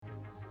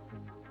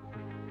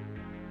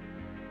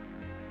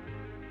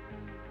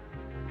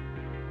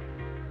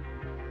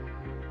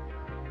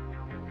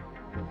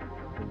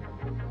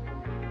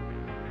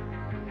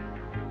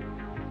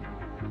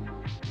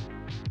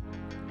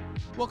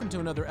Welcome to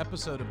another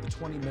episode of the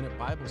 20-Minute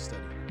Bible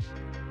Study,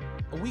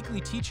 a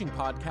weekly teaching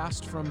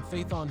podcast from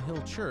Faith on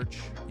Hill Church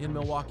in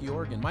Milwaukee,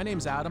 Oregon. My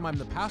name's Adam. I'm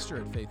the pastor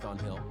at Faith on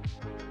Hill.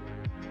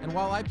 And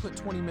while I put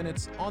 20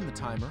 minutes on the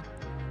timer,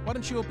 why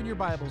don't you open your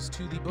Bibles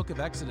to the book of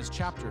Exodus,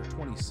 chapter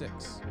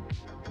 26.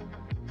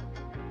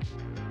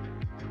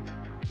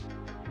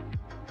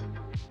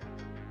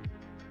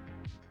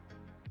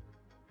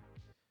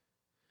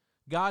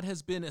 God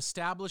has been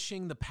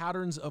establishing the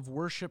patterns of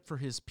worship for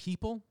his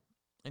people,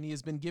 and he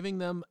has been giving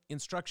them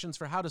instructions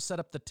for how to set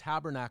up the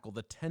tabernacle,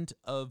 the tent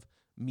of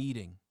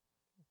meeting.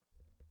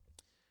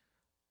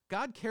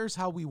 God cares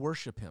how we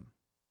worship him.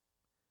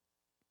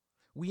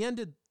 We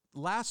ended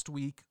last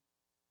week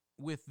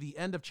with the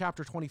end of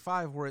chapter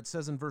 25, where it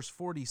says in verse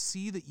 40,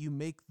 "See that you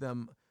make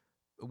them,"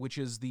 which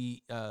is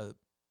the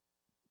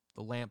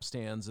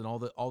lampstands and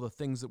all the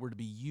things that were to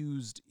be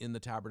used in the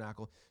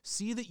tabernacle.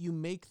 "See that you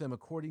make them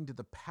according to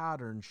the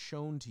pattern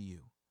shown to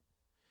you."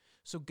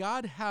 So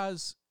God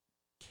has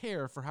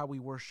care for how we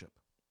worship.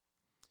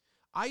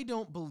 I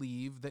don't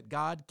believe that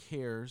God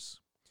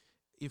cares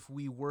if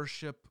we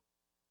worship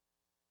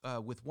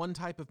with one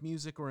type of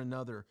music or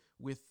another,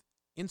 with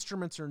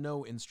instruments or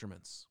no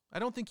instruments. I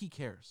don't think he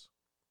cares.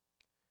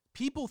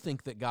 People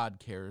think that God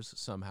cares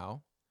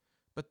somehow,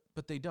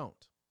 but they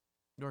don't,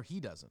 or he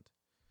doesn't.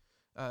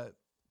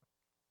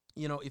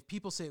 If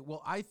people say,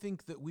 well, I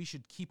think that we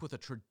should keep with a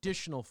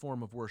traditional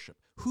form of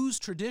worship. Whose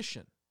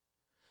tradition?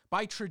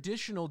 By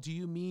traditional, do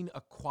you mean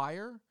a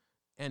choir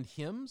and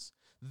hymns?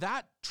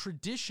 That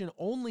tradition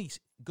only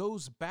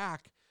goes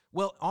back,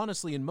 well,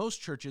 honestly, in most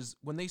churches,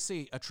 when they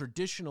say a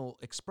traditional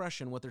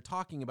expression, what they're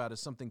talking about is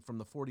something from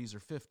the 40s or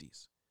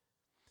 50s.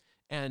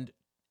 And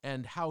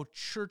how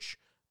church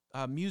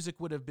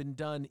music would have been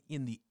done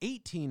in the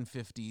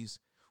 1850s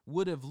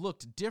would have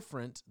looked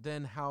different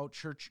than how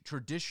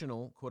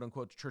traditional,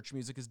 quote-unquote, church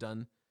music is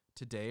done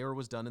today or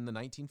was done in the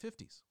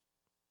 1950s.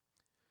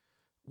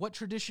 What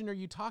tradition are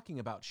you talking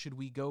about? Should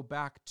we go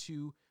back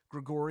to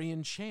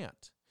Gregorian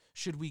chant?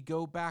 Should we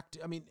go back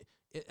to,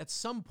 at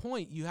some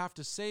point you have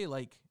to say,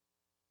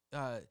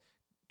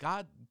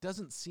 God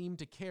doesn't seem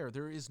to care.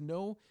 There is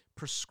no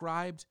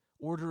prescribed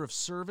order of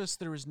service.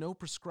 There is no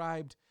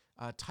prescribed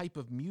type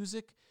of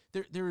music.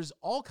 There is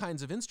all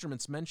kinds of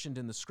instruments mentioned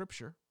in the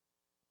scripture,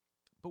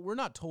 but we're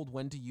not told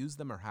when to use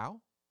them or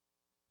how.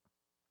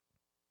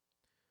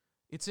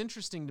 It's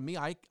interesting to me.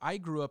 I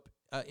grew up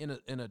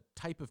in a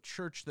type of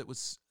church that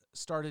was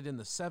started in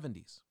the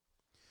 70s.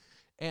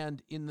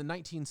 And in the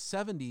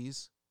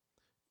 1970s,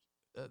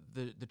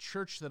 the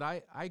church that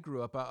I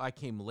grew up, I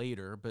came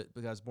later, but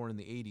I was born in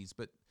the 80s.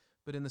 But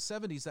in the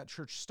 70s, that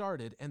church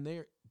started, and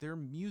their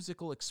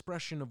musical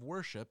expression of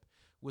worship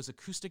was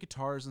acoustic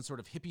guitars and sort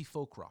of hippie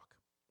folk rock.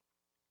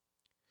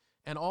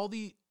 And all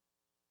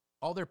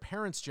their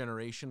parents'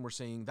 generation were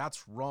saying,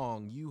 that's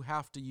wrong. You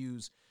have to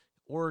use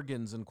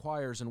organs and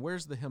choirs, and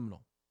where's the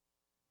hymnal?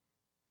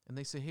 And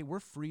they say, hey, we're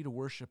free to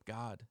worship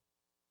God.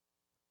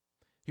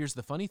 Here's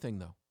the funny thing,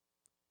 though.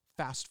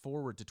 Fast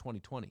forward to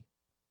 2020.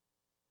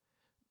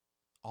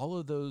 All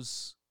of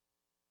those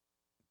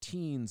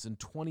teens and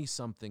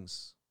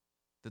 20-somethings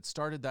that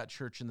started that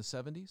church in the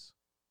 70s,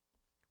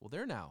 well,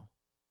 they're now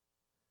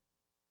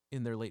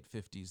in their late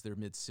 50s, their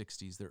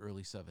mid-60s, their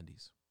early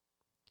 70s.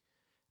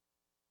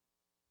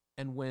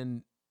 And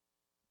when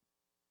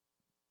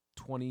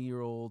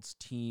 20-year-olds,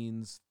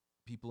 teens,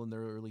 people in their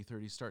early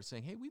 30s start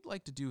saying, hey, we'd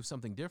like to do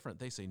something different,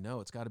 they say,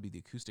 no, it's got to be the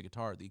acoustic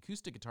guitar. The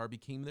acoustic guitar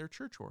became their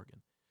church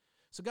organ.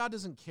 So God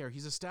doesn't care.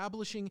 He's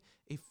establishing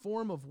a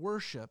form of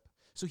worship.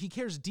 So he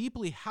cares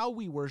deeply how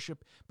we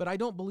worship, but I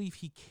don't believe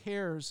he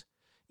cares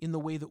in the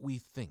way that we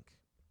think.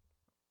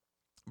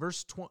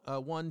 Verse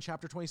 1,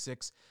 chapter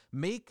 26,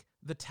 "Make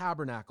the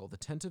tabernacle, the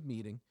tent of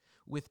meeting,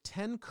 with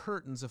 10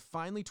 curtains of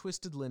finely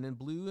twisted linen,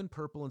 blue and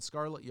purple and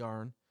scarlet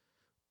yarn,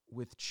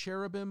 with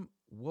cherubim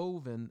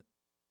woven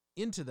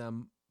into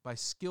them by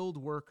skilled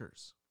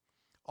workers.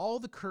 All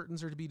the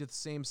curtains are to be to the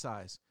same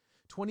size,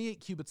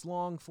 28 cubits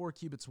long, 4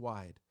 cubits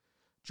wide.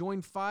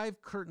 Join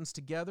 5 curtains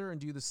together and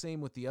do the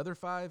same with the other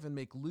 5, and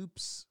make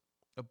loops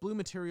of blue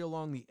material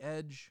along the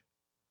edge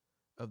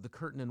of the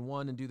curtain in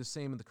one, and do the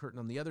same in the curtain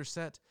on the other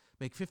set.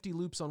 Make 50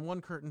 loops on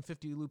one curtain,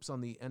 50 loops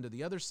on the end of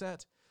the other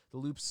set, the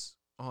loops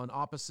on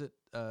opposite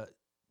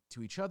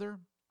to each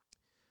other.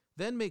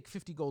 Then make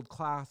 50 gold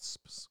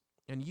clasps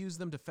and use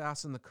them to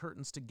fasten the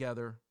curtains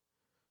together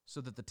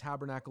so that the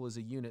tabernacle is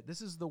a unit."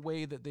 This is the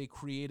way that they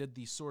created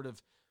the sort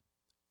of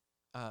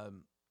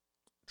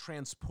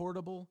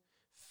transportable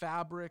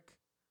fabric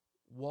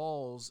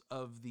walls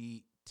of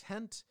the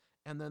tent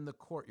and then the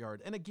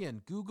courtyard. And again,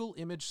 Google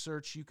image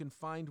search, you can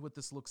find what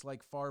this looks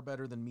like far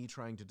better than me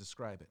trying to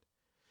describe it.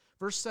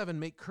 Verse 7,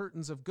 "Make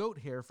curtains of goat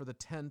hair for the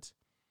tent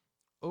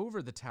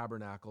over the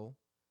tabernacle,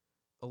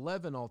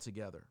 11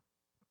 altogether.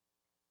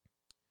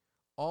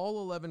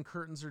 All 11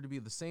 curtains are to be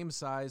the same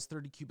size,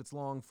 30 cubits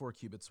long, 4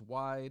 cubits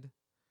wide.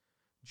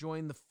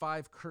 Join the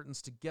 5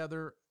 curtains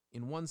together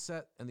in one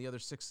set and the other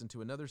 6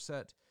 into another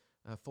set.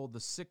 Fold the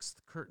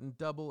 6th curtain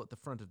double at the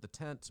front of the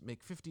tent.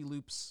 Make 50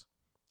 loops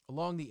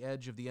along the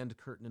edge of the end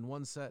curtain in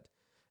one set,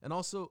 and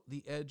also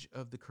the edge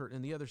of the curtain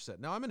in the other set.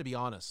 Now, I'm going to be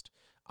honest.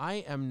 I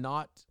am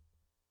not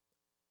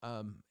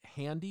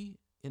handy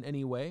in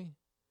any way.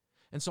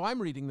 And so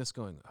I'm reading this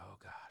going, oh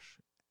gosh.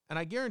 And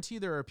I guarantee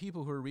there are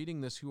people who are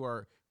reading this who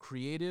are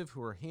creative,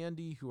 who are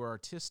handy, who are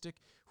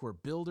artistic, who are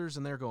builders,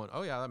 and they're going,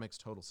 oh yeah, that makes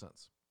total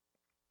sense.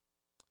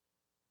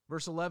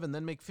 Verse 11,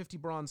 then make 50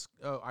 bronze,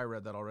 oh, I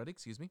read that already,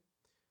 excuse me.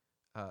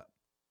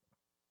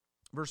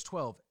 Verse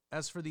 12,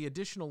 as for the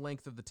additional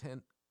length of the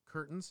tent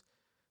curtains,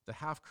 the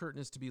half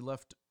curtain is to be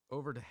left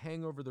over to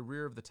hang over the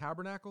rear of the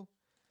tabernacle.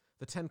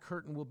 The tent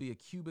curtain will be a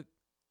cubit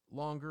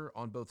longer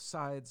on both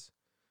sides,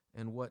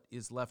 and what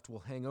is left will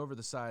hang over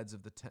the sides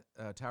of the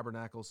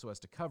tabernacle so as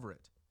to cover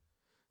it.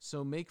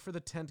 So make for the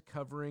tent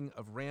covering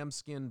of ram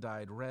skin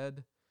dyed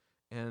red,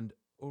 and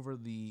over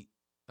the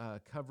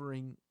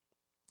covering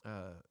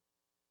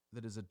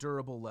that is a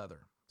durable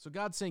leather. So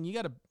God's saying you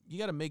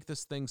got to make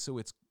this thing so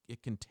it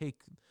can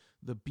take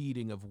the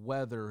beating of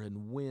weather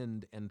and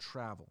wind and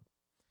travel.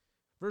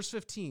 Verse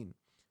 15,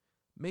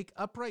 make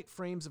upright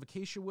frames of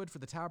acacia wood for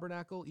the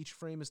tabernacle. Each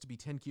frame is to be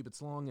 10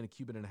 cubits long and a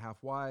cubit and a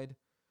half wide,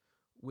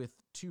 with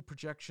 2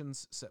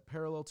 projections set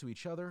parallel to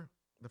each other.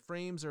 The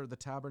frames are the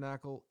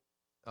tabernacle.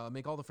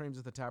 Make all the frames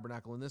of the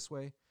tabernacle in this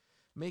way.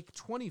 Make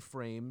 20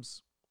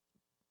 frames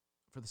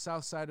for the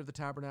south side of the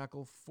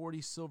tabernacle,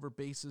 40 silver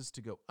bases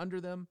to go under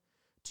them,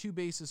 2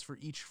 bases for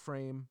each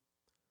frame,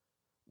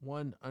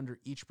 1 under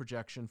each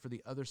projection. For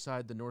the other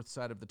side, the north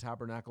side of the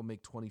tabernacle,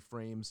 make 20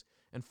 frames,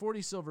 and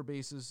 40 silver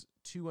bases,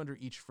 2 under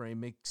each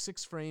frame. Make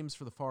 6 frames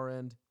for the far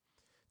end.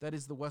 That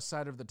is the west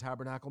side of the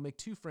tabernacle. Make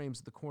 2 frames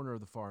at the corner of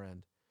the far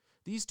end.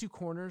 These 2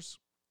 corners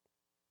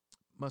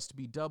must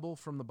be double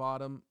from the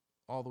bottom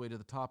all the way to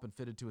the top and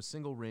fitted to a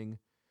single ring.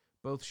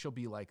 Both shall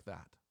be like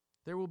that.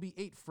 There will be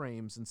 8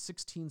 frames and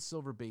 16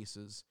 silver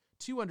bases,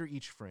 2 under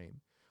each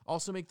frame.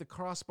 Also make the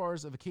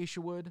crossbars of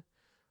acacia wood,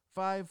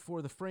 5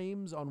 for the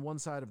frames on one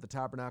side of the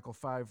tabernacle,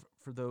 5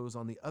 for those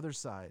on the other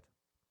side,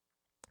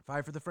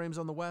 5 for the frames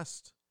on the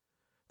west,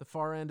 the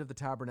far end of the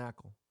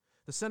tabernacle.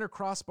 The center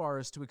crossbar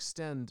is to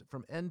extend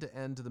from end to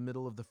end to the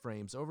middle of the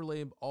frames.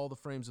 Overlay all the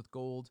frames with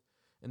gold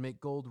and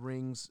make gold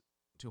rings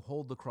to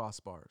hold the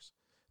crossbars.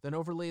 Then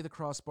overlay the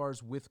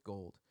crossbars with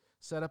gold.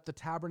 Set up the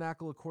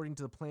tabernacle according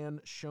to the plan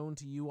shown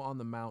to you on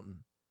the mountain.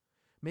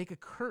 Make a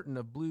curtain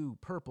of blue,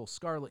 purple,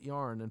 scarlet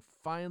yarn and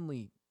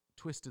finely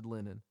twisted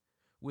linen,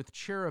 with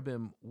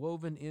cherubim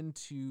woven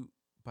into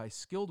by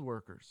skilled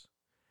workers.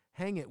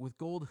 Hang it with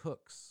gold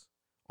hooks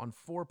on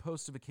 4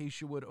 posts of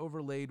acacia wood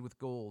overlaid with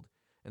gold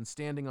and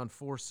standing on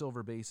 4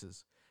 silver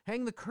bases.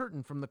 Hang the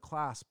curtain from the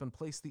clasp and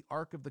place the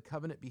Ark of the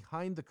Covenant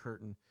behind the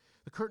curtain.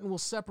 The curtain will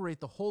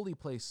separate the holy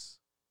place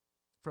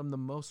from the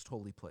most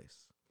holy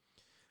place.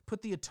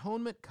 Put the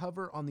atonement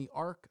cover on the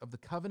Ark of the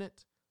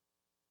Covenant.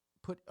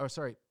 Put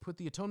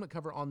the atonement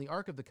cover on the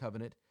Ark of the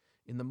Covenant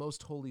in the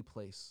most holy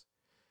place.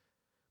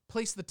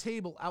 Place the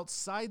table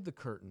outside the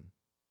curtain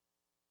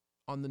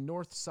on the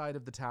north side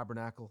of the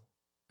tabernacle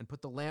and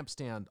put the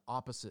lampstand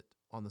opposite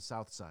on the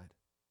south side.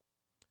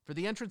 For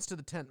the entrance to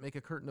the tent, make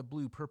a curtain of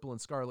blue, purple, and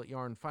scarlet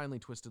yarn, finely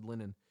twisted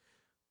linen,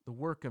 the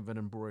work of an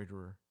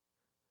embroiderer.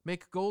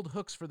 Make gold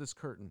hooks for this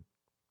curtain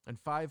and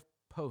 5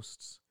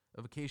 posts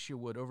of acacia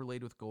wood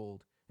overlaid with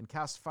gold, and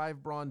cast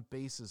 5 bronze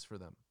bases for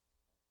them.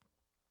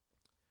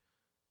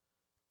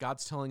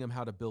 God's telling him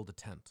how to build a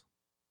tent.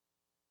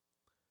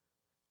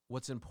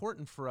 What's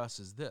important for us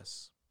is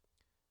this.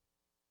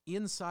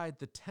 Inside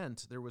the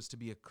tent, there was to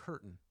be a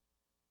curtain,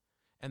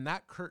 and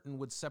that curtain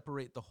would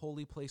separate the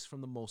holy place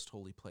from the most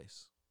holy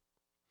place.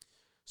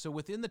 So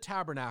within the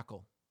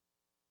tabernacle,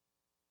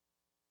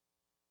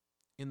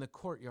 in the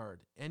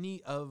courtyard,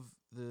 any of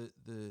the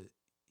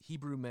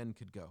Hebrew men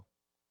could go.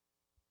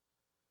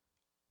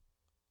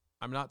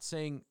 I'm not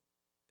saying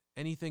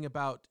anything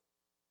about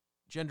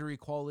gender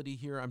equality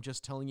here. I'm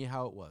just telling you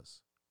how it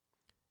was.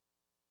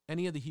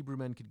 Any of the Hebrew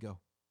men could go.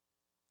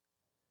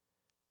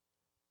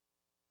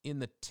 In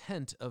the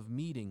tent of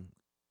meeting,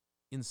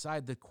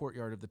 inside the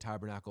courtyard of the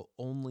tabernacle,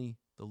 only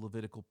the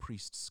Levitical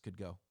priests could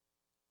go.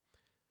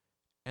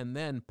 And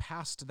then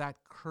past that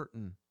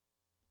curtain,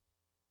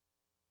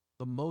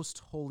 the most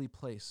holy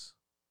place,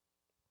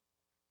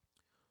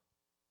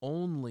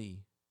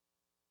 only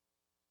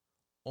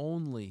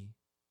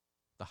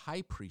the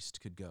high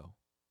priest could go,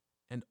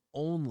 and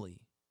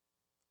only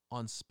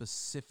on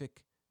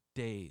specific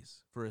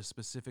days for a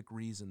specific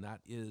reason. That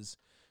is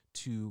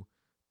to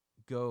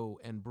go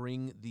and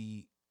bring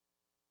the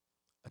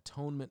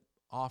atonement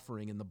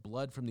offering and the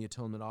blood from the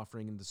atonement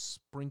offering and to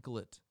sprinkle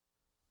it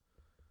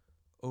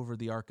over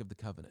the Ark of the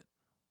Covenant.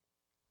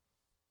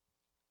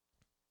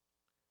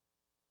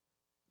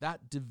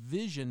 That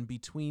division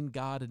between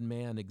God and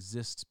man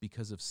exists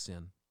because of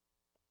sin.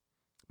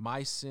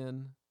 My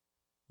sin,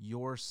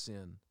 your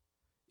sin.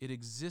 It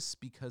exists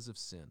because of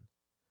sin.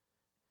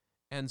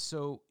 And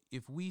so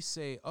if we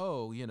say,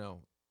 oh,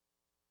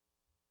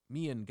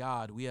 me and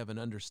God, we have an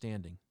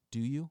understanding.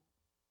 Do you?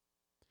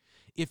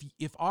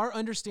 If our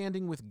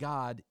understanding with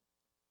God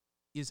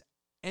is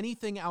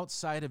anything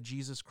outside of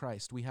Jesus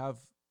Christ, we have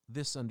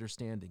this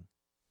understanding.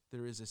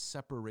 There is a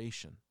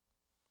separation.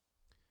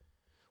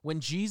 When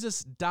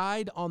Jesus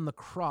died on the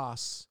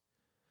cross,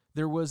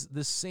 there was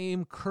the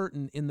same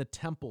curtain in the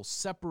temple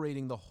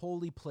separating the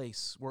holy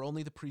place where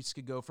only the priests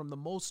could go from the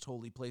most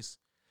holy place.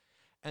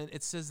 And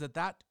it says that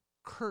that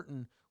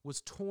curtain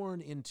was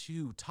torn in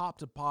two, top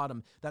to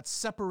bottom. That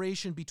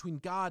separation between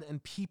God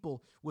and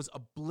people was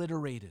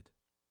obliterated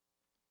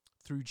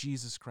through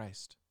Jesus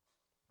Christ.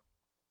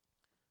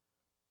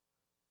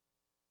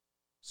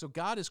 So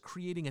God is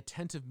creating a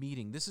tent of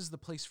meeting. This is the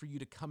place for you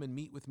to come and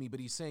meet with me, but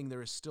he's saying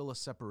there is still a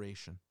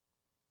separation.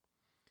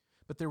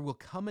 But there will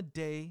come a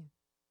day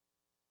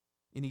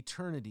in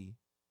eternity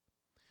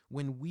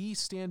when we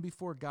stand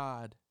before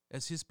God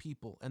as his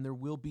people, and there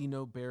will be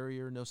no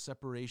barrier, no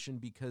separation,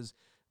 because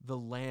the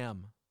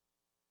Lamb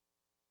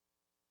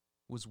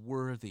was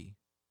worthy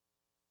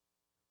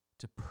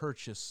to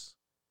purchase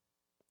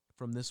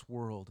from this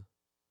world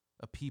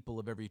a people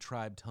of every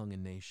tribe, tongue,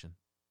 and nation.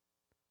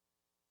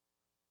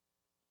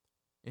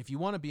 If you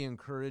want to be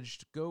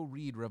encouraged, go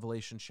read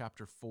Revelation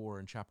chapter 4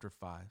 and chapter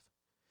 5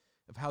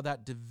 of how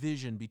that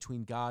division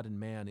between God and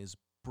man is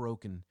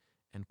broken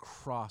and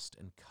crossed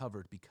and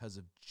covered because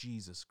of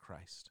Jesus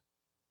Christ.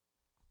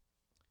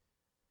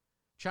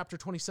 Chapter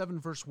 27,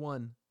 verse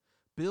 1,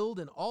 build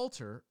an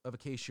altar of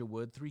acacia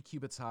wood, 3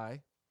 cubits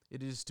high.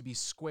 It is to be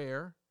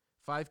square,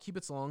 5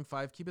 cubits long,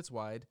 5 cubits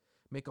wide.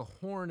 Make a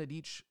horn at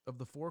each of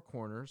the 4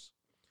 corners,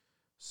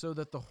 so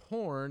that the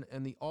horn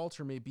and the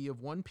altar may be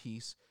of one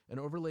piece, and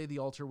overlay the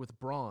altar with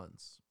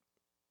bronze.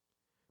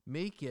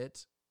 Make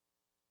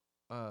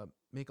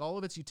all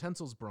of its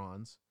utensils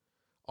bronze,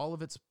 all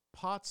of its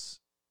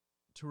pots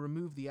to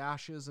remove the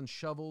ashes, and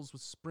shovels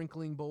with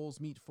sprinkling bowls,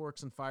 meat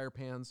forks, and fire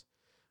pans.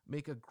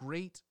 Make a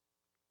grate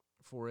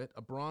for it,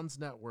 a bronze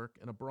network,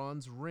 and a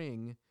bronze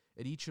ring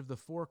at each of the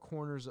 4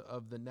 corners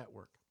of the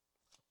network.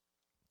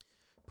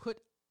 Put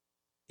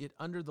it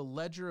under the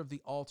ledger of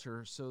the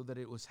altar so that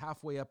it was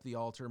halfway up the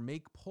altar.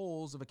 Make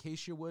poles of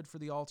acacia wood for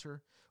the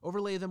altar.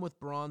 Overlay them with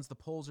bronze. The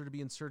poles are to be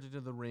inserted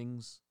into the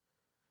rings,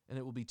 and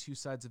it will be 2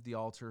 sides of the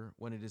altar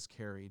when it is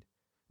carried.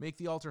 Make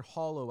the altar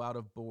hollow out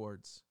of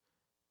boards.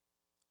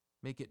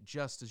 Make it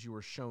just as you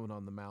were shown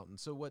on the mountain.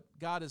 So what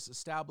God is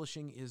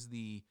establishing is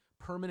the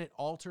permanent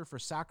altar for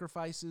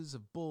sacrifices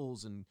of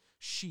bulls and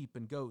sheep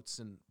and goats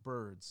and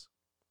birds.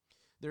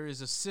 There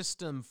is a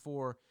system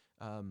for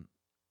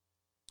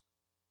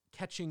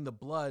catching the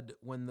blood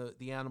when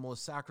the animal is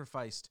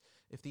sacrificed.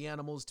 If the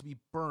animal is to be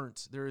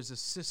burnt, there is a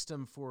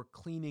system for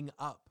cleaning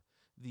up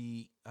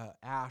the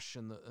ash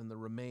and the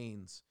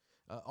remains.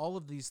 All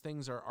of these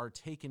things are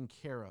taken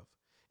care of.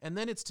 And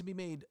then it's to be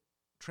made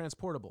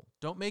transportable.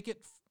 Don't make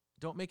it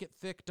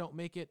thick, don't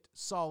make it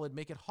solid,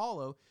 make it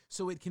hollow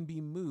so it can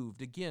be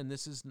moved. Again,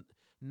 this is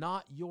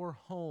not your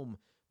home.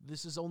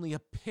 This is only a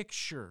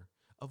picture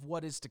of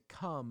what is to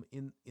come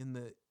in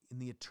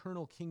the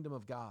eternal kingdom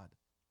of God.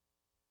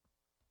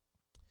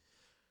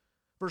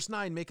 Verse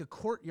 9, make a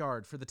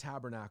courtyard for the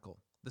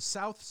tabernacle. The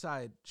south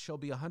side shall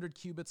be 100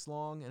 cubits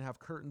long and have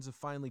curtains of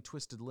finely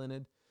twisted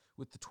linen,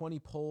 with the 20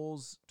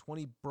 poles,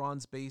 20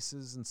 bronze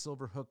bases, and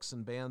silver hooks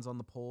and bands on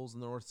the poles.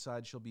 And the north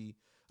side shall be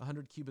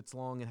 100 cubits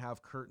long and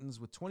have curtains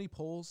with 20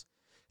 poles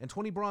and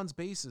 20 bronze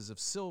bases of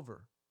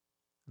silver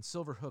and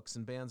silver hooks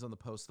and bands on the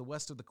posts. The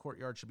west of the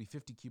courtyard shall be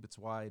 50 cubits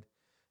wide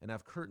and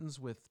have curtains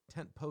with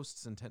tent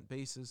posts and tent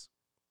bases.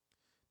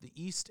 The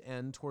east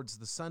end towards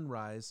the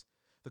sunrise,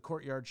 the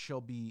courtyard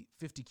shall be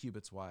 50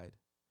 cubits wide.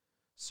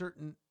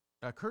 Certain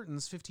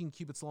curtains 15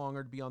 cubits long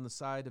are to be on the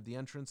side of the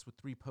entrance with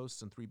 3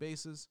 posts and 3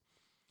 bases.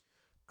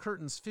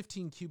 Curtains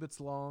 15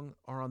 cubits long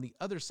are on the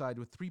other side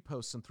with 3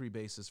 posts and 3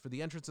 bases. For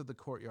the entrance of the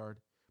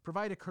courtyard,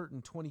 provide a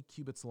curtain 20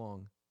 cubits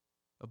long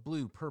of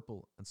blue,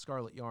 purple, and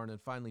scarlet yarn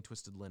and finely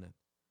twisted linen.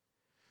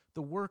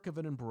 The work of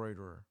an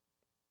embroiderer,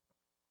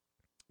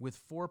 with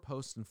 4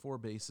 posts and 4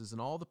 bases, and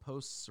all the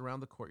posts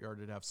around the courtyard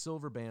are to have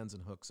silver bands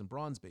and hooks and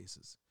bronze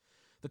bases.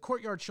 The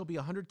courtyard shall be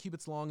 100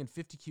 cubits long and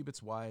 50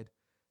 cubits wide,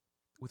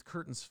 with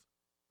curtains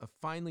of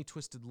finely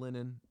twisted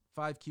linen,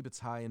 5 cubits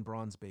high, and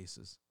bronze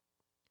bases.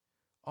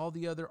 All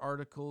the other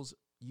articles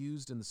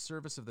used in the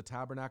service of the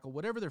tabernacle,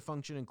 whatever their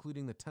function,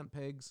 including the tent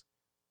pegs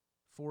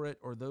for it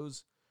or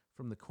those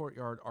from the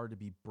courtyard, are to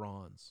be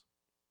bronze.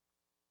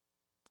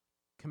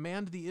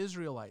 Command the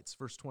Israelites,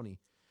 verse 20,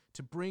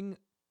 to bring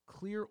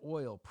clear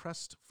oil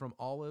pressed from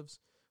olives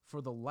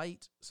for the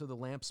light, so the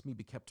lamps may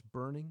be kept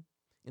burning.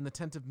 In the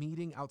tent of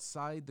meeting,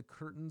 outside the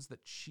curtains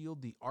that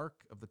shield the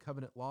ark of the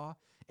covenant law,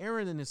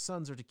 Aaron and his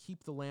sons are to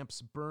keep the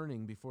lamps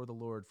burning before the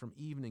Lord from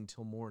evening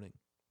till morning.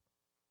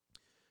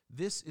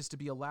 This is to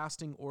be a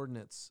lasting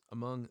ordinance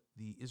among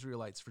the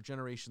Israelites for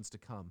generations to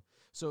come.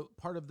 So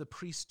part of the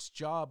priest's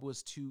job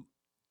was to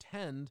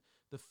tend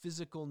the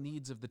physical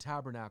needs of the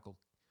tabernacle,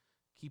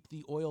 keep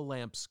the oil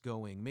lamps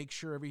going, make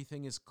sure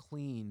everything is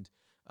cleaned.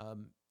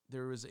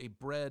 There is a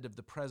bread of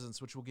the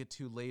presence, which we'll get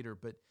to later,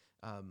 but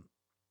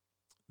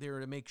they're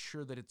to make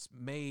sure that it's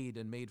made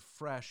and made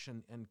fresh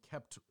and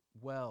kept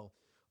well.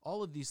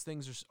 All of these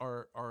things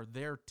are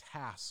their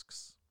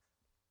tasks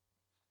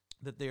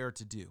that they are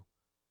to do.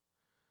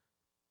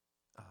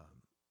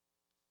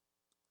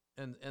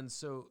 And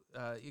so,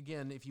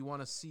 again, if you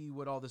want to see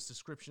what all this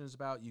description is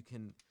about, you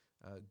can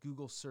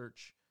Google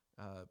search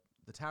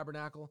the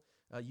tabernacle.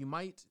 You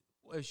might,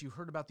 as you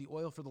heard about the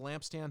oil for the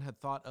lampstand, had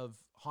thought of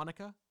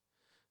Hanukkah,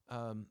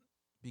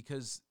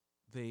 because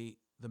the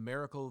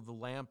miracle of the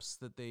lamps,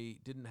 that they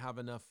didn't have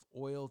enough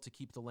oil to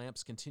keep the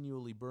lamps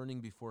continually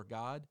burning before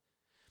God.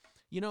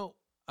 You know,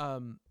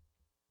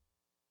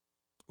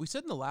 we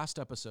said in the last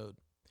episode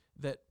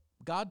that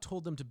God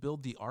told them to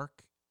build the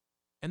ark,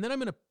 and then I'm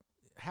going to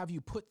have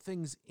you put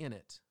things in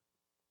it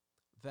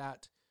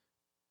that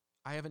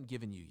I haven't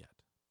given you yet.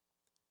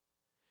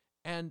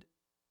 And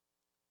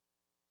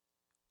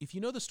if you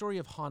know the story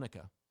of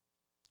Hanukkah,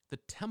 the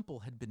temple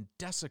had been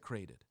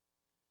desecrated.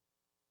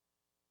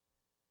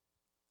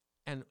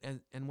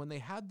 And when they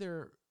had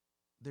their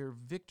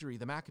victory,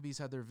 the Maccabees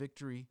had their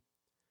victory,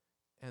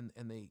 and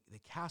they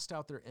cast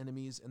out their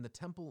enemies, and the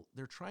temple,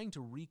 they're trying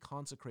to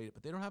reconsecrate it,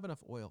 but they don't have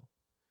enough oil.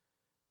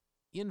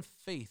 In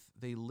faith,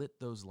 they lit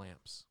those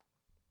lamps.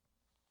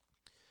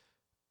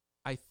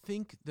 I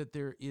think that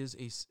there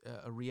is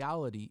a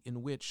reality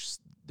in which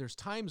there's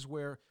times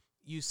where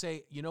you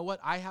say, you know what,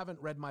 I haven't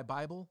read my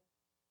Bible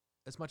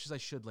as much as I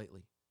should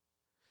lately.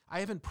 I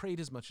haven't prayed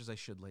as much as I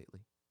should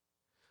lately.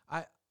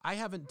 I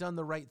haven't done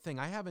the right thing.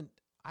 I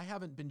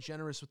haven't been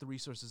generous with the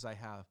resources I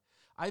have.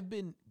 I've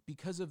been,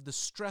 because of the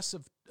stress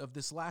of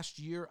this last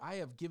year, I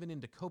have given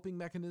into coping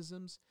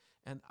mechanisms,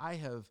 and I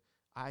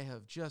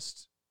have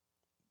just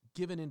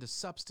given into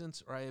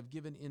substance, or I have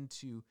given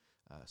into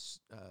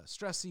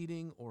stress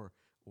eating, or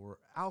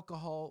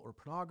alcohol, or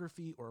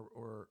pornography,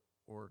 or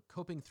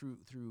coping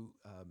through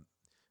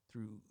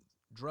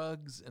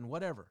drugs and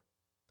whatever.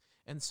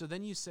 And so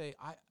then you say,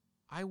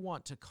 I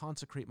want to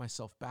consecrate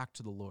myself back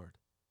to the Lord,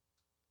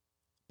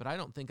 but I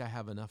don't think I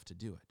have enough to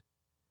do it.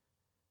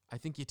 I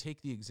think you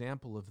take the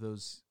example of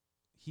those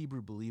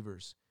Hebrew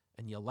believers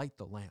and you light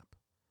the lamp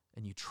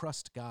and you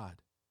trust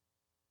God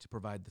to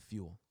provide the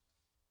fuel.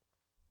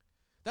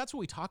 That's what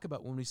we talk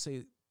about when we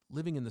say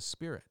living in the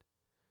Spirit.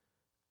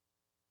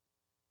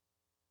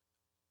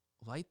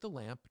 Light the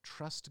lamp,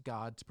 trust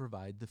God to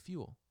provide the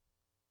fuel.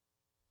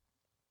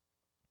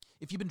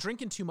 If you've been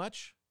drinking too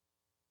much,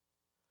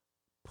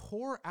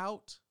 pour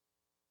out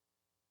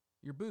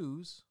your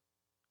booze.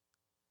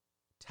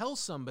 Tell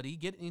somebody,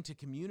 get into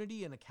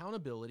community and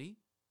accountability,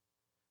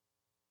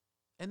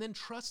 and then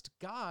trust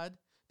God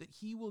that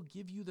He will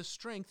give you the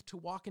strength to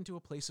walk into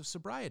a place of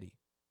sobriety.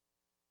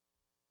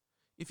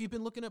 If you've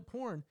been looking at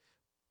porn,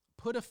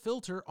 put a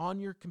filter on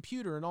your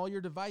computer and all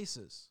your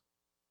devices.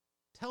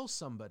 Tell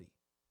somebody.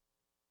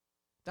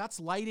 That's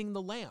lighting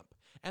the lamp.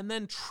 And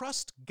then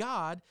trust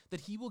God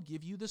that He will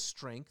give you the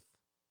strength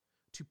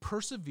to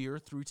persevere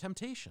through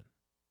temptation.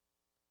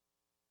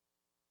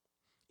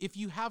 If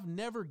you have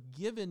never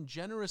given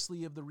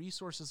generously of the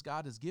resources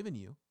God has given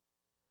you,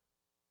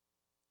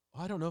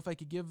 I don't know if I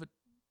could give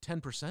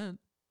 10%.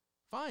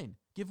 Fine,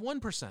 give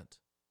 1%.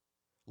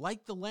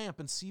 Light the lamp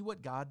and see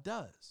what God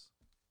does.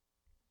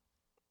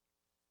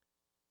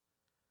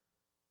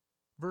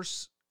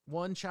 Verse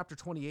 1, chapter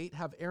 28,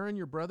 have Aaron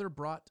your brother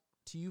brought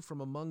to you from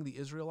among the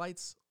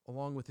Israelites,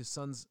 along with his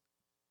sons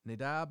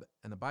Nadab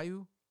and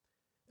Abihu,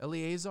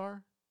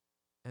 Eleazar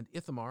and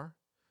Ithamar,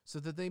 so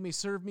that they may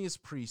serve me as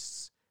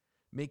priests.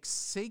 Make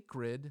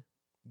sacred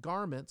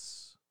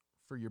garments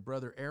for your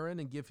brother Aaron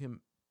and give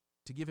him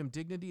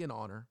dignity and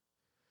honor.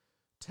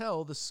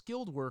 Tell the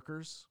skilled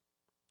workers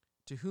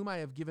to whom I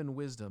have given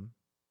wisdom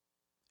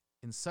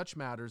in such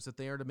matters that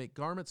they are to make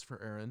garments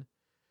for Aaron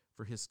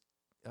for his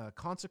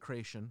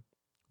consecration,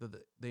 that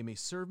they may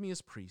serve me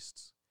as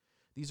priests.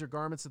 These are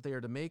garments that they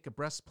are to make: a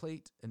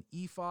breastplate, an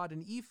ephod.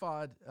 An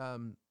ephod,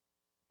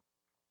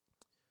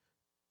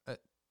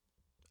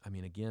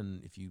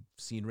 again, if you've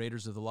seen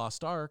Raiders of the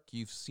Lost Ark,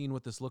 you've seen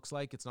what this looks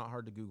like. It's not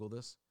hard to Google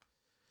this.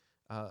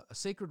 A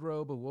sacred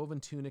robe, a woven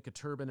tunic, a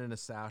turban, and a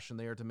sash, and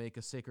they are to make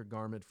a sacred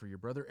garment for your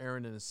brother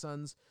Aaron and his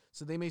sons,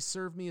 so they may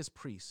serve me as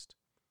priest.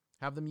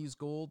 Have them use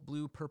gold,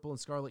 blue, purple, and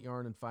scarlet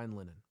yarn and fine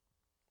linen.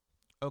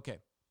 Okay,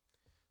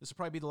 this will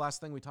probably be the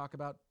last thing we talk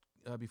about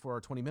before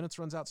our 20 minutes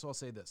runs out, so I'll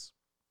say this.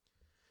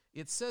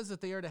 It says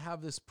that they are to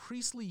have this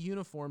priestly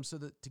uniform so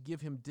that to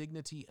give him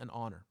dignity and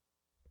honor.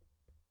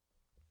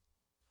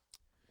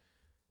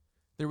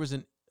 There was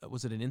it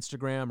an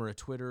Instagram or a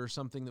Twitter or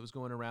something that was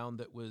going around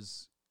that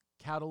was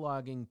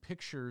cataloging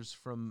pictures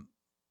from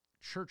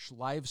church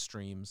live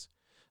streams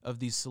of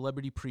these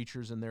celebrity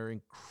preachers and their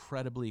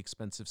incredibly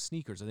expensive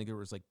sneakers. I think it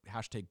was like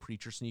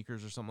 #preacher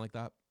sneakers or something like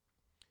that.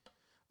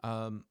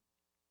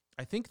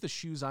 I think the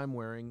shoes I'm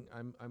wearing,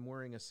 I'm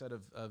wearing a set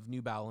of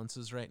New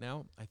Balances right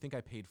now. I think I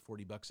paid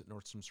 $40 at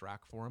Nordstrom's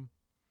Rack for them,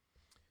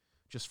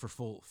 just for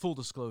full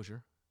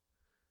disclosure.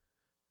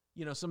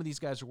 You know, some of these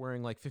guys are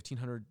wearing like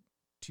 $1,500,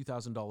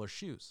 $2,000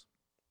 shoes.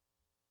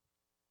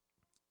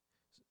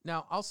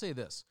 Now, I'll say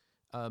this.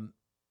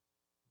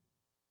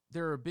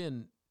 There have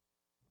been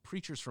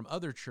preachers from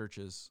other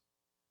churches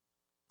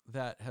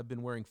that have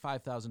been wearing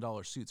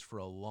 $5,000 suits for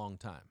a long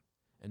time,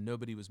 and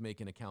nobody was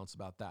making accounts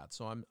about that.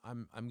 So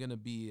I'm going to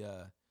be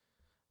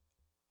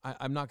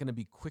I'm not going to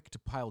be quick to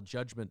pile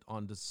judgment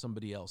onto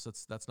somebody else.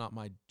 That's not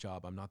my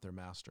job. I'm not their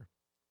master.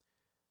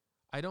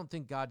 I don't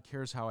think God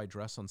cares how I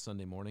dress on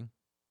Sunday morning.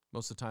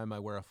 Most of the time I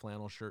wear a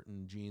flannel shirt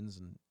and jeans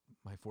and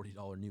my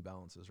 $40 New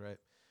Balances, right?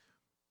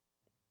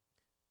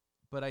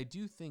 But I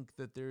do think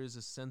that there is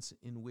a sense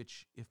in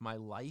which if my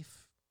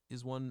life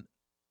is one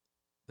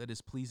that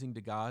is pleasing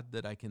to God,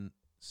 that I can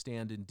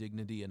stand in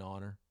dignity and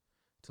honor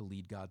to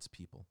lead God's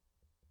people.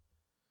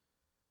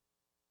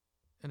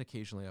 And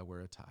occasionally I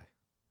wear a tie,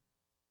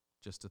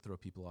 just to throw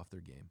people off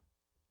their game.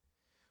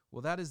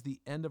 Well, that is the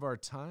end of our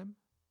time.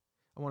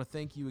 I want to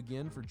thank you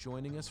again for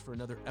joining us for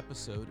another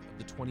episode of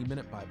the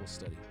 20-Minute Bible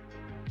Study.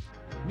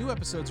 New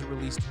episodes are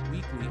released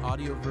weekly,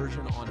 audio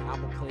version on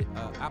Apple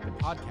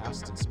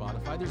Podcasts and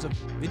Spotify. There's a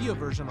video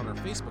version on our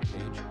Facebook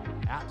page,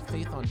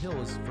 @Faith on Hill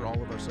is for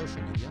all of our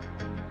social media.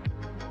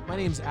 My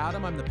name's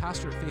Adam. I'm the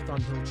pastor at Faith on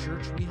Hill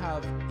Church. We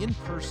have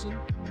in-person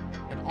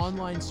and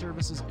online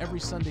services every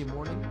Sunday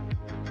morning,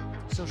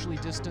 socially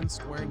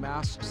distanced, wearing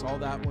masks, all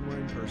that when we're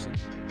in person.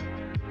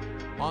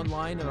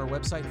 Online at our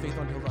website,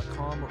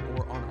 faithonhill.com,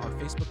 or on our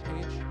Facebook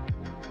page.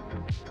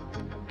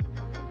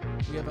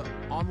 We have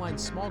an online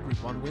small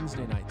group on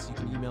Wednesday nights. You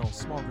can email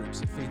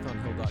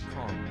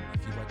smallgroups@faithonhill.com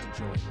if you'd like to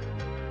join.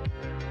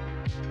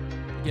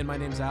 Again, my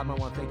name's Adam. I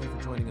want to thank you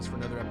for joining us for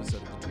another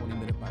episode of the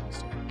 20-Minute Bible